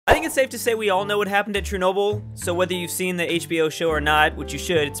I think it's safe to say we all know what happened at Chernobyl, so whether you've seen the HBO show or not, which you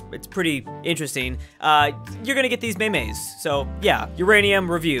should, it's pretty interesting, you're gonna get these memes. So yeah, uranium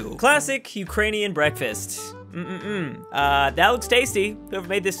review. Classic Ukrainian breakfast. That looks tasty. Whoever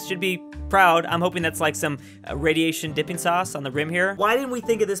made this should be proud. I'm hoping that's like some radiation dipping sauce on the rim here. Why didn't we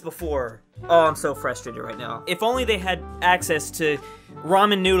think of this before? Oh, I'm so frustrated right now. If only they had access to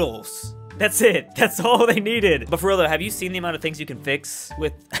ramen noodles. That's it. That's all they needed. But for real though, have you seen the amount of things you can fix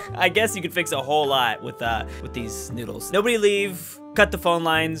with? I guess you could fix a whole lot with these noodles. Nobody leave. Cut the phone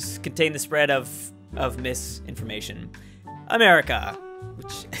lines. Contain the spread of misinformation. America,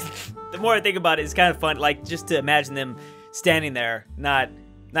 which the more I think about it, it's kind of fun. Like just to imagine them standing there, not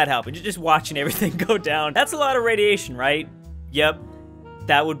helping, just watching everything go down. That's a lot of radiation, right? Yep.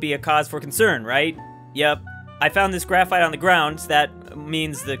 That would be a cause for concern, right? Yep. I found this graphite on the ground, so that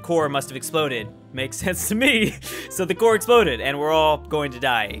means the core must have exploded. Makes sense to me. So the core exploded, and we're all going to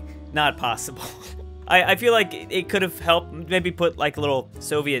die. Not possible. I feel like it could have helped, maybe put like a little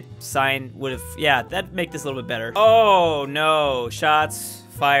Soviet sign would have, yeah, that'd make this a little bit better. Oh no, shots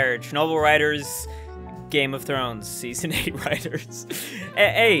fired. Chernobyl writers, Game of Thrones, Season 8 writers.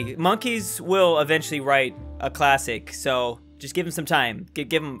 Hey, monkeys will eventually write a classic, so just give him some time.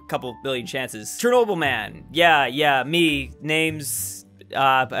 Give him a couple billion chances. Chernobyl man. Yeah, me. Names,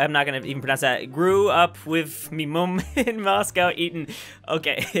 I'm not gonna even pronounce that. Grew up with me mom in Moscow eating.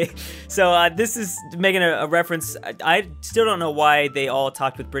 Okay, so this is making a reference. I still don't know why they all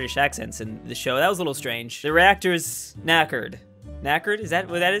talked with British accents in the show. That was a little strange. The reactor's knackered. Knackered? Is that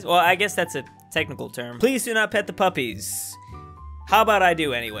what that is? Well, I guess that's a technical term. Please do not pet the puppies. How about I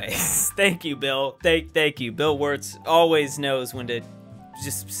do anyways? Thank you, Bill. Thank you. Bill Wirtz always knows when to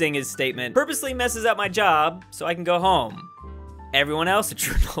just sing his statement. Purposely messes up my job so I can go home. Everyone else at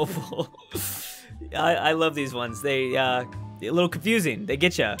Chernobyl. I love these ones. They, a little confusing. They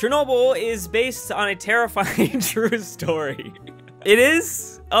get ya. Chernobyl is based on a terrifying true story. It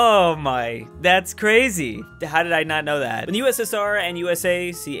is? Oh my, that's crazy. How did I not know that? When the USSR and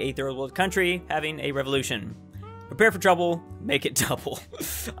USA see a third world country having a revolution. Prepare for trouble, make it double.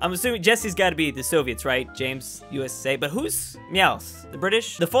 I'm assuming Jesse's gotta be the Soviets, right? James, USA, but who's Meowth? The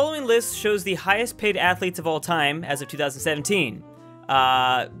British? The following list shows the highest paid athletes of all time as of 2017.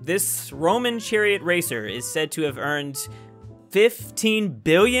 This Roman chariot racer is said to have earned $15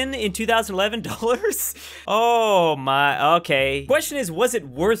 billion in 2011 dollars? Oh my, okay. Question is, was it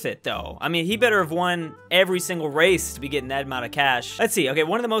worth it though? I mean, he better have won every single race to be getting that amount of cash. Let's see, okay,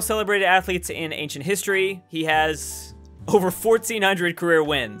 one of the most celebrated athletes in ancient history. He has over 1,400 career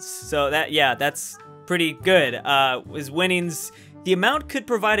wins. So that, yeah, that's pretty good. His winnings, the amount could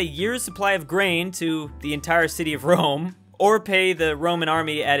provide a year's supply of grain to the entire city of Rome, or pay the Roman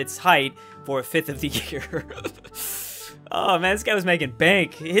army at its height for a fifth of the year. Oh man, this guy was making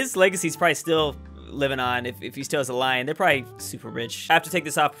bank. His legacy's probably still living on if he still has a line. They're probably super rich. I have to take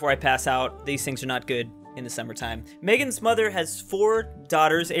this off before I pass out. These things are not good in the summertime. Megan's mother has 4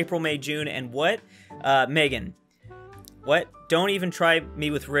 daughters, April, May, June, and what? Megan. What? Don't even try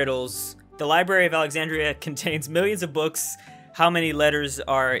me with riddles. The Library of Alexandria contains millions of books. How many letters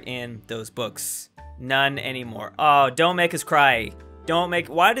are in those books? None anymore. Oh, don't make us cry. Don't make,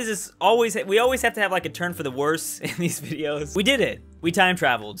 why does this always, we always have to have like a turn for the worse in these videos. We did it. We time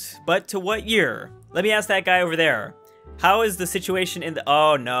traveled. But to what year? Let me ask that guy over there. How is the situation in the,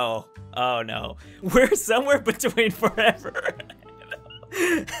 oh no. Oh no. We're somewhere between forever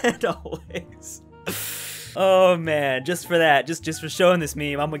and always. Oh man, just for that, just for showing this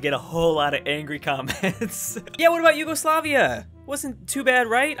meme, I'm gonna get a whole lot of angry comments. Yeah, what about Yugoslavia? Wasn't too bad,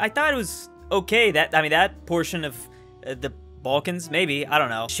 right? I thought it was okay. That, I mean, that portion of the Balkans, maybe, I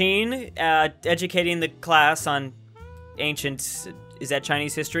don't know. Sheen, educating the class on ancient, is that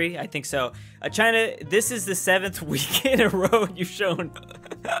Chinese history? I think so. China, this is the 7th week in a row you've shown.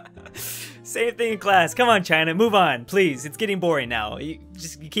 Same thing in class. Come on, China, move on, please. It's getting boring now. You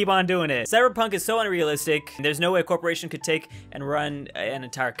keep on doing it. Cyberpunk is so unrealistic. There's no way a corporation could take and run an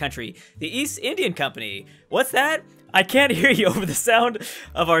entire country. The East Indian Company. What's that? I can't hear you over the sound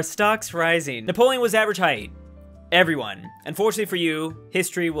of our stocks rising. Napoleon was average height. Everyone. Unfortunately for you,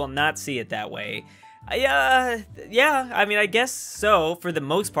 history will not see it that way. Yeah, I mean, I guess so. For the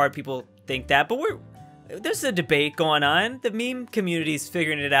most part, people think that, but there's a debate going on. The meme community's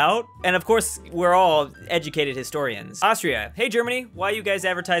figuring it out. And of course, we're all educated historians. Austria. Hey, Germany, why you guys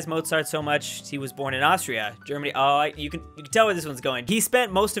advertise Mozart so much? He was born in Austria. Germany, oh, you can tell where this one's going. He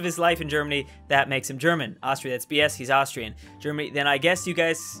spent most of his life in Germany. That makes him German. Austria, that's BS, he's Austrian. Germany, then I guess you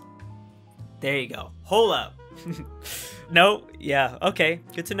guys, there you go. Hold up. No? Yeah, okay.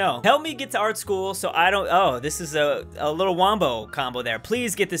 Good to know. Help me get to art school so I don't... Oh, this is a little wombo combo there.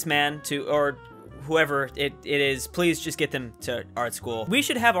 Please get this man to... Or whoever it is, please just get them to art school. We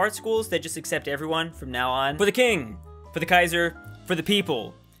should have art schools that just accept everyone from now on. For the king, for the Kaiser, for the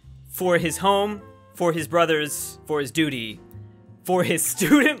people, for his home, for his brothers, for his duty, for his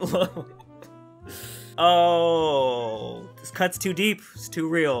student loan. Oh, this cut's too deep. It's too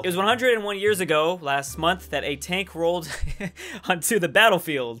real. It was 101 years ago, last month, that a tank rolled onto the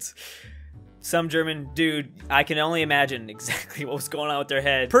battlefield. Some German dude, I can only imagine exactly what was going on with their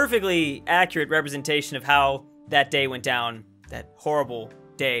head. Perfectly accurate representation of how that day went down. That horrible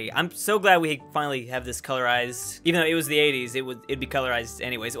day. I'm so glad we finally have this colorized. Even though it was the 80s, it'd be colorized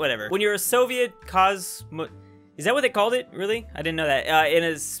anyways, whatever. When you're a Soviet is that what they called it? Really? I didn't know that. In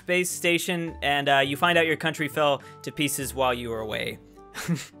a space station, and you find out your country fell to pieces while you were away.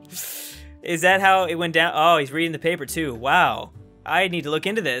 Is that how it went down? Oh, he's reading the paper too. Wow. I need to look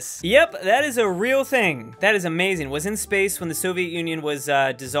into this. Yep, that is a real thing. That is amazing. Was in space when the Soviet Union was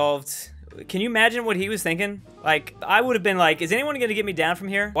dissolved. Can you imagine what he was thinking? Like, I would have been like, is anyone gonna get me down from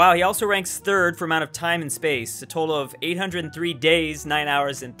here? Wow, he also ranks 3rd for amount of time in space. A total of 803 days, 9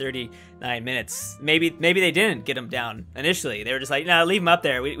 hours, and 39 minutes. Maybe they didn't get him down initially. They were just like, nah, leave him up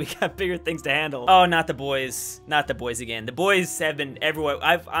there. We got bigger things to handle. Oh, not the boys. Not the boys again. The boys have been everywhere.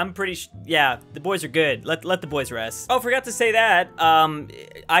 I'm pretty yeah, the boys are good. Let the boys rest. Oh, forgot to say that.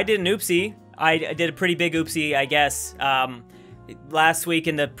 I did an oopsie. I did a pretty big oopsie, I guess. Last week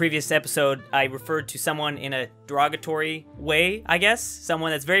in the previous episode, I referred to someone in a derogatory way, I guess.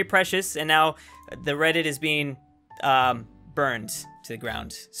 Someone that's very precious, and now the Reddit is being burned to the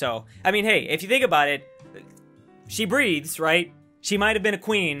ground. So, I mean, hey, if you think about it, she breathes, right? She might have been a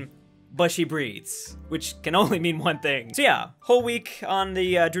queen, but she breathes, which can only mean one thing. So yeah, whole week on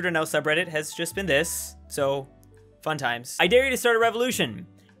the Durnil subreddit has just been this, so fun times. I dare you to start a revolution.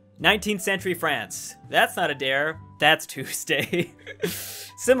 19th century France. That's not a dare, that's Tuesday.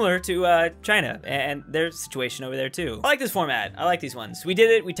 Similar to China and their situation over there too. I like this format, I like these ones. We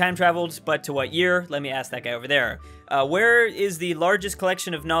did it, we time traveled, but to what year? Let me ask that guy over there. Where is the largest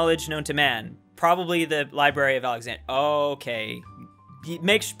collection of knowledge known to man? Probably the Library of Alexandria. Okay,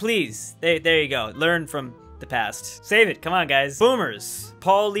 please, there you go, learn from the past. Save it, come on guys. Boomers.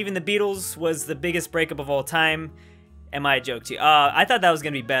 Paul leaving the Beatles was the biggest breakup of all time. Am I a joke to you? I thought that was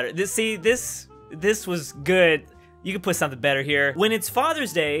gonna be better. This was good. You could put something better here. When it's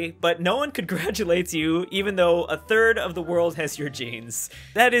Father's Day, but no one congratulates you, even though 1/3 of the world has your genes.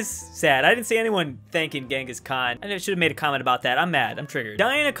 That is sad. I didn't see anyone thanking Genghis Khan. I should have made a comment about that. I'm mad. I'm triggered.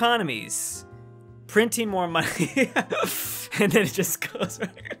 Dying economies. Printing more money. And then it just goes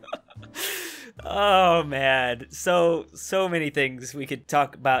right. Oh man. So many things we could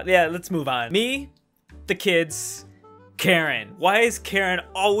talk about. Yeah, let's move on. Me, the kids, Karen. Why is Karen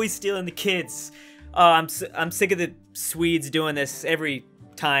always stealing the kids? I'm sick of the Swedes doing this every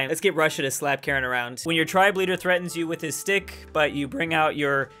time. Let's get Russia to slap Karen around. When your tribe leader threatens you with his stick, but you bring out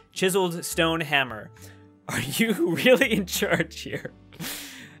your chiseled stone hammer. Are you really in charge here?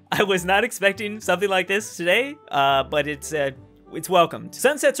 I was not expecting something like this today, but it's welcomed.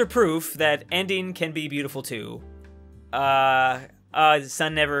 Sunsets are proof that ending can be beautiful too. The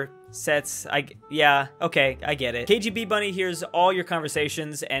sun never sets. Yeah, okay, I get it. KGB Bunny hears all your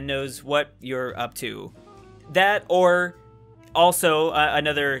conversations and knows what you're up to. That or also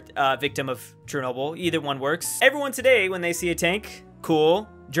another victim of Chernobyl. Either one works. Everyone today, when they see a tank, cool.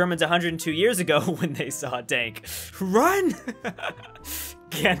 Germans 102 years ago when they saw a tank. Run!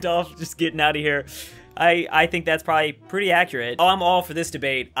 Gandalf just getting out of here. I think that's probably pretty accurate. Oh, I'm all for this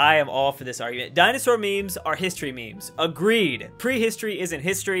debate. I am all for this argument. Dinosaur memes are history memes. Agreed. Prehistory isn't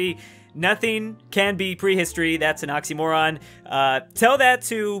history. Nothing can be prehistory. That's an oxymoron. Tell that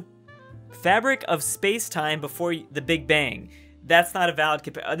to fabric of space-time before the Big Bang. That's not a valid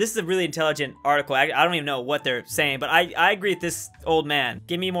this is a really intelligent article. I don't even know what they're saying, but I agree with this old man.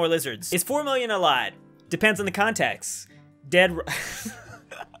 Give me more lizards. Is 4 million a lot? Depends on the context. Dead...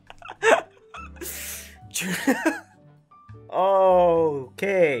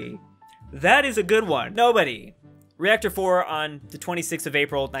 Okay, that is a good one. Nobody. Reactor 4 on the 26th of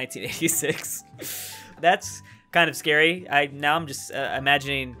April, 1986. That's kind of scary. Now I'm just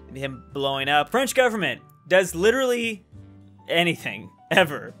imagining him blowing up. French government does literally anything,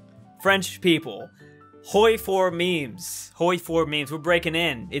 ever. French people. Hoi for memes. Hoi for memes. We're breaking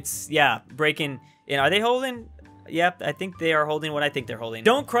in. It's, yeah, breaking in. Are they holding? Yep, I think they are holding what I think they're holding.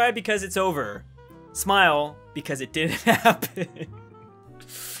 Don't cry because it's over. Smile because it didn't happen.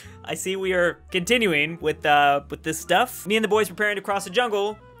 I see we are continuing with this stuff. Me and the boys preparing to cross the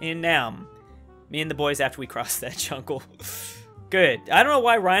jungle in Nam. Me and the boys after we cross that jungle. Good. I don't know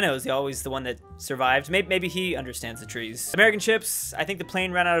why Rhino is always the one that survived. Maybe he understands the trees. American ships. I think the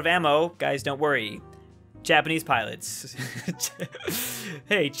plane ran out of ammo. Guys, don't worry. Japanese pilots.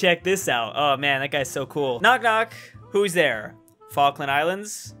 Hey, check this out. Oh man, that guy's so cool. Knock knock. Who's there? Falkland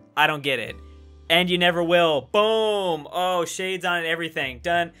Islands? I don't get it. And you never will. Boom. Oh, shades on it, everything.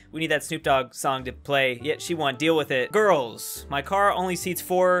 Done. We need that Snoop Dogg song to play. Yeah, she won. Deal with it. Girls. My car only seats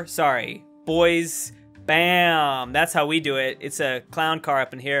 4. Sorry. Boys. Bam. That's how we do it. It's a clown car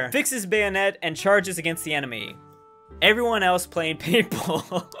up in here. Fixes bayonet and charges against the enemy. Everyone else playing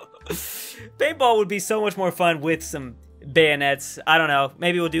paintball. Paintball would be so much more fun with some bayonets. I don't know.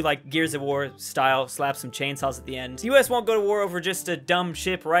 Maybe we'll do like Gears of War style. Slap some chainsaws at the end. The US won't go to war over just a dumb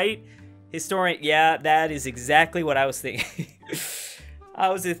ship, right? Historian, yeah, that is exactly what I was thinking. I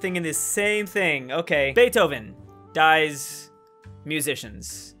was thinking the same thing. Okay, Beethoven dies.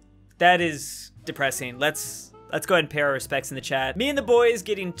 Musicians. That is depressing. Let's go ahead and pay our respects in the chat. Me and the boys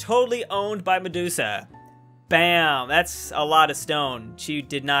getting totally owned by Medusa. Bam, that's a lot of stone. She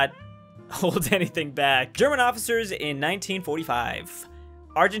did not hold anything back. German officers in 1945.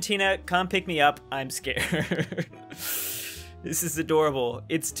 Argentina, come pick me up. I'm scared. This is adorable.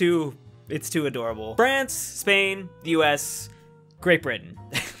 It's too adorable. France, Spain, the US, Great Britain.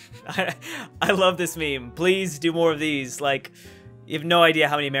 I love this meme. Please do more of these. Like, you have no idea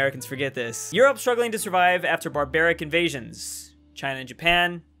how many Americans forget this. Europe struggling to survive after barbaric invasions. China and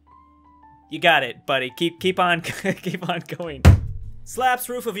Japan. You got it, buddy. Keep on keep on going. Slaps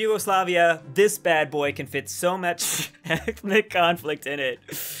roof of Yugoslavia. This bad boy can fit so much ethnic conflict in it.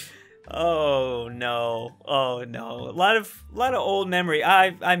 Oh no. Oh no. A lot of old memory.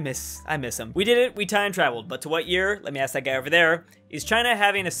 I miss him. We did it. We time traveled. But to what year? Let me ask that guy over there. Is China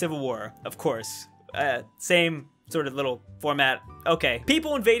having a civil war? Of course. Same sort of little format. Okay.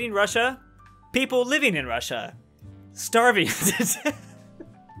 People invading Russia. People living in Russia. Starving.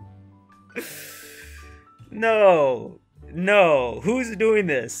 No. No. Who's doing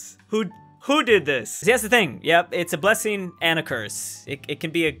this? Who did this? See, that's the thing. Yep, it's a blessing and a curse. It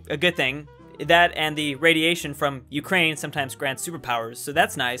can be a good thing. That and the radiation from Ukraine sometimes grants superpowers, so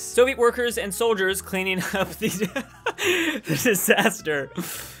that's nice. Soviet workers and soldiers cleaning up the disaster.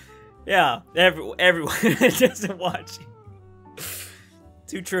 Yeah, everyone just watching.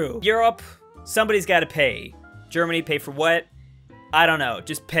 Too true. Europe, somebody's got to pay. Germany, pay for what? I don't know.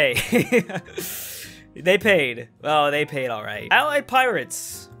 Just pay. They paid. Oh, they paid all right. Allied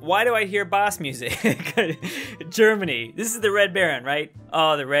pirates. Why do I hear boss music? Germany. This is the Red Baron, right?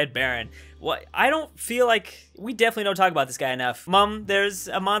 Oh, the Red Baron. What? I don't feel like... We definitely don't talk about this guy enough. Mom, there's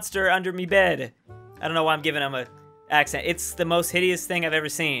a monster under me bed. I don't know why I'm giving him an accent. It's the most hideous thing I've ever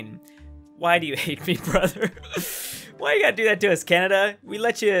seen. Why do you hate me, brother? Why you gotta do that to us, Canada? We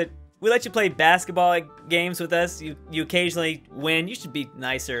let you play basketball games with us. You occasionally win. You should be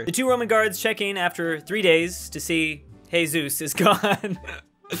nicer. The 2 Roman guards checking after 3 days to see Jesus is gone.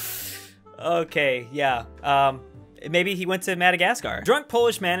 Okay, yeah. Maybe he went to Madagascar. Drunk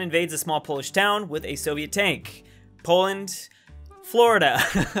Polish man invades a small Polish town with a Soviet tank. Poland, Florida.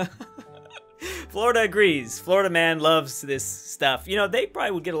 Florida agrees. Florida man loves this stuff. You know, they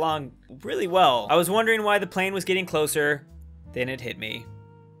probably would get along really well. I was wondering why the plane was getting closer. Then it hit me.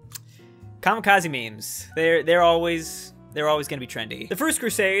 Kamikaze memes. They're always gonna be trendy. The First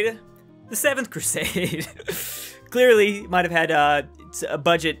Crusade, the Seventh Crusade. Clearly might have had a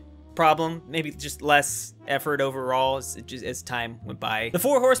budget problem, maybe just less effort overall as time went by. The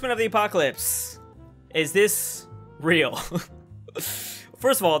 4 Horsemen of the Apocalypse. Is this real?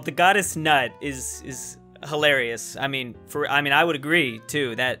 First of all, the goddess nut is hilarious. I mean, I would agree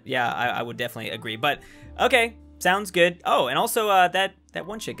too. That yeah, I would definitely agree. But okay. Sounds good. Oh, and also that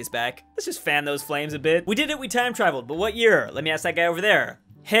one chick is back. Let's just fan those flames a bit. We did it, we time traveled, but what year? Let me ask that guy over there.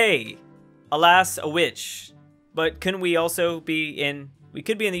 Hey, alas, a witch. But couldn't we also be we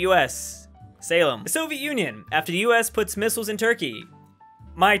could be in the US. Salem. The Soviet Union, after the US puts missiles in Turkey.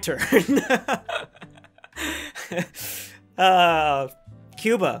 My turn.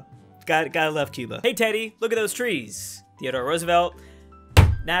 Cuba. Gotta love Cuba. Hey Teddy, look at those trees. Theodore Roosevelt.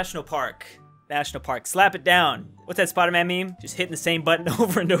 National Park. National Park. Slap it down. What's that Spider-Man meme? Just hitting the same button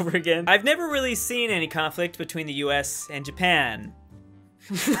over and over again. I've never really seen any conflict between the US and Japan.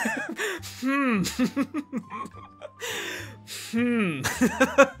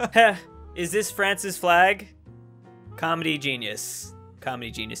 Is this France's flag? Comedy genius. Comedy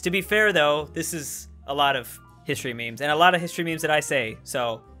genius. To be fair though, this is a lot of history memes and a lot of history memes that I say,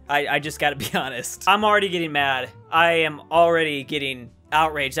 so I just gotta be honest. I'm already getting mad. I am already getting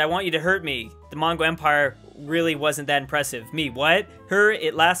outraged. I want you to hurt me. The Mongol Empire really wasn't that impressive. Me, what? Her,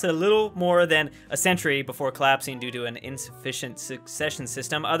 it lasted a little more than a century before collapsing due to an insufficient succession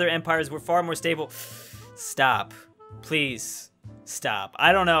system. Other empires were far more stable. Stop. Please. Stop.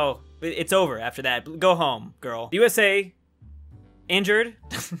 I don't know. It's over after that. Go home, girl. USA injured.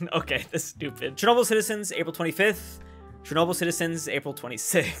 Okay, that's stupid. Chernobyl citizens, April 25th. Chernobyl citizens, April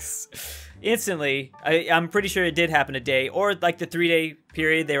 26th. Instantly, I'm pretty sure it did happen a day, or like the 3-day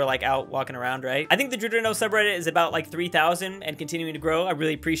period they were like out walking around, right? I think the Durnil subreddit is about like 3,000 and continuing to grow. I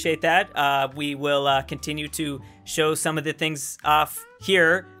really appreciate that. We will continue to show some of the things off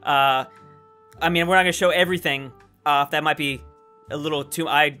here. I mean, we're not gonna show everything off. That might be a little too,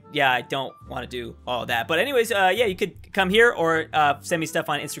 I don't want to do all that. But anyways, yeah, you could come here or send me stuff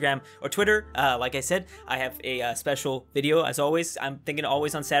on Instagram or Twitter. Like I said, I have a special video as always. I'm thinking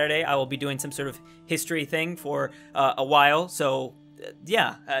always on Saturday I will be doing some sort of history thing for a while. So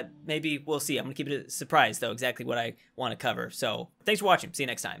yeah, maybe we'll see. I'm gonna keep it a surprise though, exactly what I want to cover. So thanks for watching. See you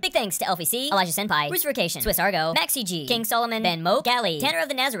next time. Big thanks to Elphie C, Elijah Senpai, Ruserification, SwissAargau, Maxy G, King Solomon, Ben Moke, Galli,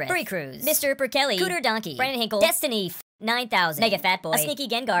 TannerOfNazareth, Furry Cruz, MisterPERKELE, CooterDonkey, Braden Hinkle, Destiny 9000, MegaFatBoi, a sneaky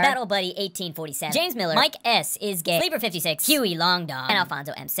Gengar, Battle Buddy 1847, James Miller, Mike S is gay, Sleeper 56, Huey Long Dong, and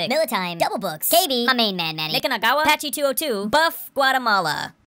Alfonso M6, Millatime, Double Books, Kaybby, Mymainmanmanny, Nikkinagowa, Patchy 202, Buff Guatemala.